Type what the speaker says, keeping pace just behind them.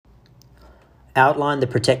Outline the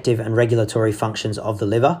protective and regulatory functions of the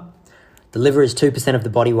liver. The liver is 2% of the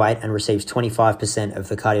body weight and receives 25% of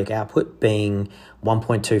the cardiac output, being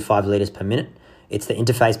 1.25 litres per minute. It's the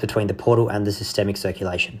interface between the portal and the systemic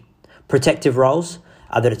circulation. Protective roles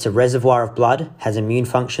are that it's a reservoir of blood, has immune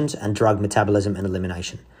functions, and drug metabolism and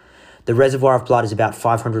elimination. The reservoir of blood is about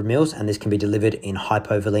 500 mils, and this can be delivered in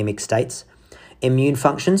hypovolemic states. Immune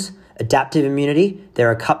functions, adaptive immunity. There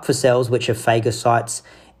are Kupffer cells, which are phagocytes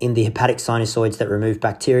in the hepatic sinusoids that remove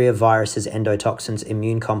bacteria, viruses, endotoxins,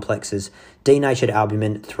 immune complexes, denatured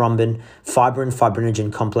albumin, thrombin, fibrin,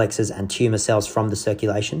 fibrinogen complexes, and tumour cells from the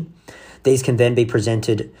circulation. These can then be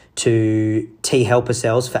presented to T helper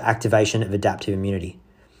cells for activation of adaptive immunity.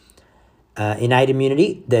 Innate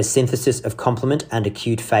immunity, there's synthesis of complement and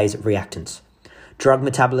acute phase reactants. Drug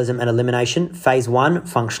metabolism and elimination, phase 1,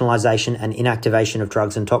 functionalization and inactivation of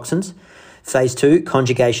drugs and toxins. Phase 2,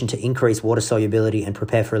 conjugation to increase water solubility and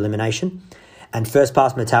prepare for elimination. And first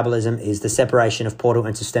pass metabolism is the separation of portal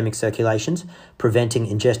and systemic circulations, preventing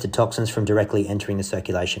ingested toxins from directly entering the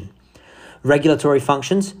circulation. Regulatory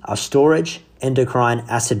functions are storage, endocrine,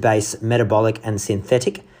 acid-base, metabolic, and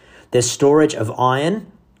synthetic. There's storage of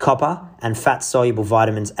iron, copper, and fat-soluble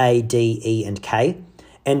vitamins A, D, E, and K.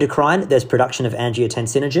 Endocrine, there's production of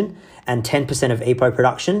angiotensinogen and 10% of EPO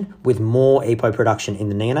production, with more EPO production in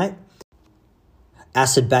the neonate.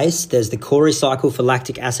 Acid-base, there's the Cori cycle for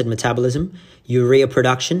lactic acid metabolism, urea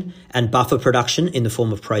production, and buffer production in the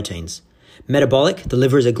form of proteins. Metabolic, the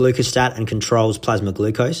liver is a glucostat and controls plasma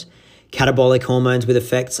glucose. Catabolic hormones with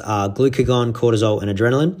effects are glucagon, cortisol, and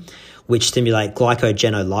adrenaline, which stimulate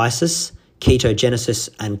glycogenolysis, ketogenesis,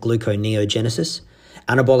 and gluconeogenesis.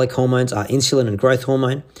 Anabolic hormones are insulin and growth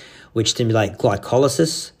hormone, which stimulate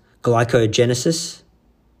glycolysis, glycogenesis,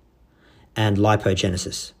 and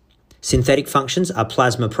lipogenesis. Synthetic functions are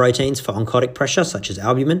plasma proteins for oncotic pressure, such as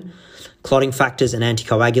albumin, clotting factors and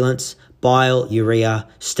anticoagulants, bile, urea,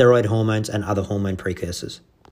 steroid hormones, and other hormone precursors.